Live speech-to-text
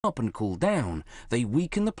up and cool down, they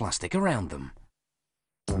weaken the plastic around them.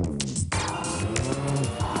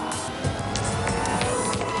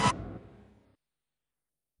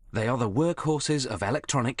 They are the workhorses of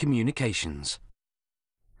electronic communications.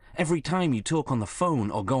 Every time you talk on the phone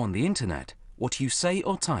or go on the internet, what you say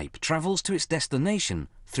or type travels to its destination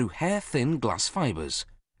through hair-thin glass fibers,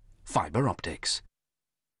 fiber optics.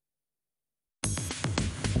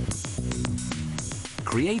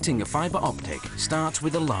 Creating a fiber optic starts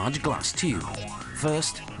with a large glass tube.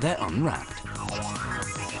 First, they're unwrapped.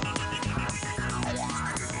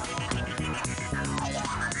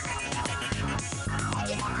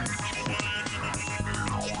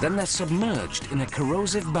 Then they're submerged in a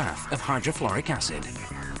corrosive bath of hydrofluoric acid.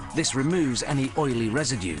 This removes any oily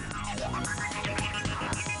residue.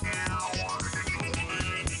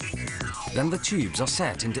 Then the tubes are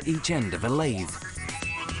set into each end of a lathe.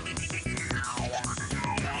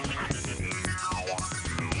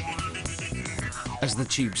 As the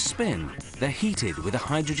tubes spin, they're heated with a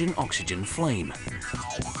hydrogen-oxygen flame.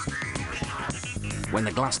 When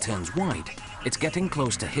the glass turns white, it's getting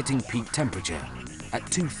close to hitting peak temperature. At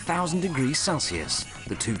 2000 degrees Celsius,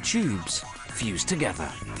 the two tubes fuse together.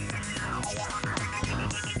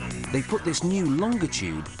 They put this new longer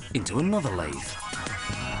tube into another lathe.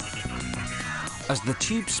 As the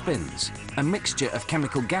tube spins, a mixture of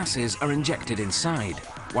chemical gases are injected inside,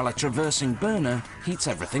 while a traversing burner heats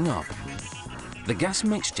everything up. The gas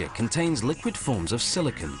mixture contains liquid forms of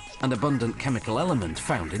silicon, an abundant chemical element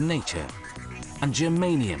found in nature, and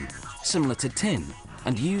germanium, similar to tin,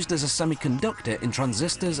 and used as a semiconductor in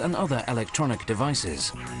transistors and other electronic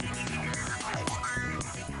devices.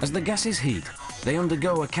 As the gases heat, they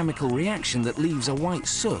undergo a chemical reaction that leaves a white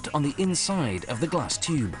soot on the inside of the glass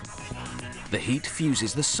tube. The heat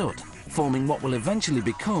fuses the soot, forming what will eventually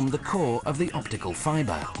become the core of the optical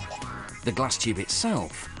fiber. The glass tube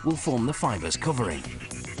itself will form the fiber's covering.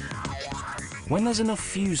 When there's enough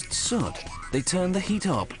fused soot, they turn the heat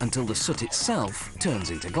up until the soot itself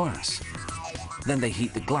turns into glass. Then they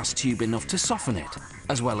heat the glass tube enough to soften it,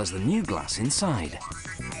 as well as the new glass inside.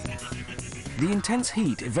 The intense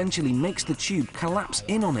heat eventually makes the tube collapse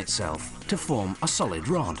in on itself to form a solid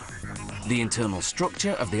rod. The internal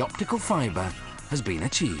structure of the optical fiber has been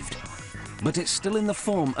achieved. But it's still in the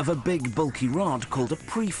form of a big bulky rod called a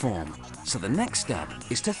preform, so the next step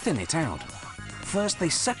is to thin it out. First they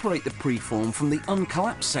separate the preform from the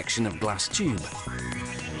uncollapsed section of glass tube.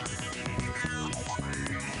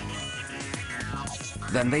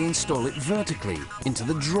 Then they install it vertically into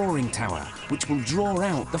the drawing tower, which will draw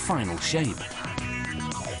out the final shape.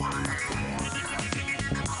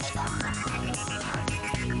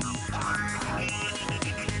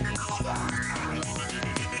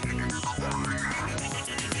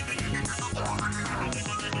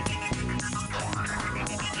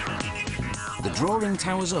 The drawing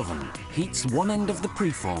tower's oven heats one end of the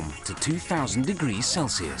preform to 2000 degrees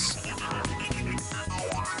Celsius.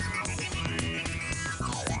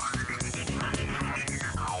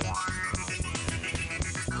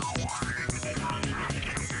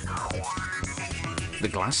 The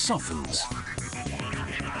glass softens.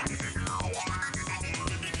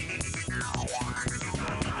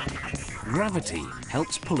 Gravity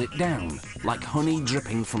helps pull it down, like honey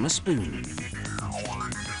dripping from a spoon.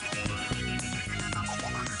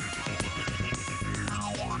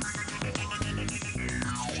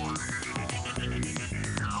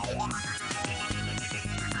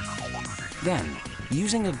 Then,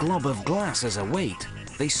 using a glob of glass as a weight,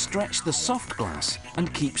 they stretch the soft glass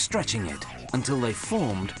and keep stretching it until they've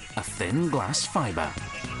formed a thin glass fiber.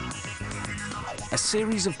 A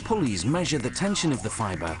series of pulleys measure the tension of the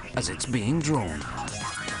fiber as it's being drawn.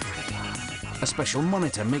 A special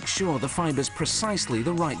monitor makes sure the fiber's precisely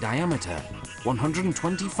the right diameter,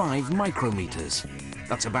 125 micrometers.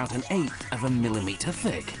 That's about 1/8 of a millimeter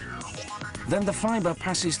thick. Then the fiber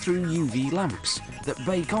passes through UV lamps that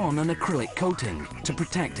bake on an acrylic coating to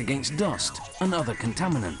protect against dust and other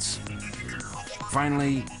contaminants.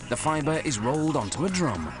 Finally, the fiber is rolled onto a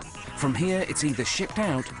drum. From here, it's either shipped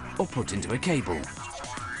out or put into a cable.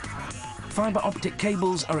 Fiber optic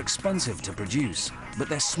cables are expensive to produce, but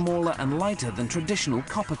they're smaller and lighter than traditional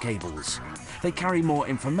copper cables. They carry more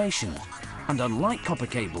information, and unlike copper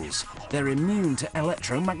cables, they're immune to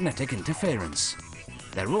electromagnetic interference.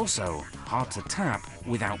 They're also hard to tap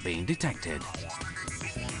without being detected.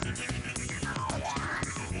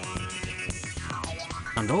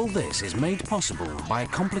 And all this is made possible by a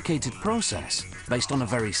complicated process based on a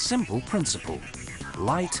very simple principle: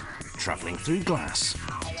 light traveling through glass.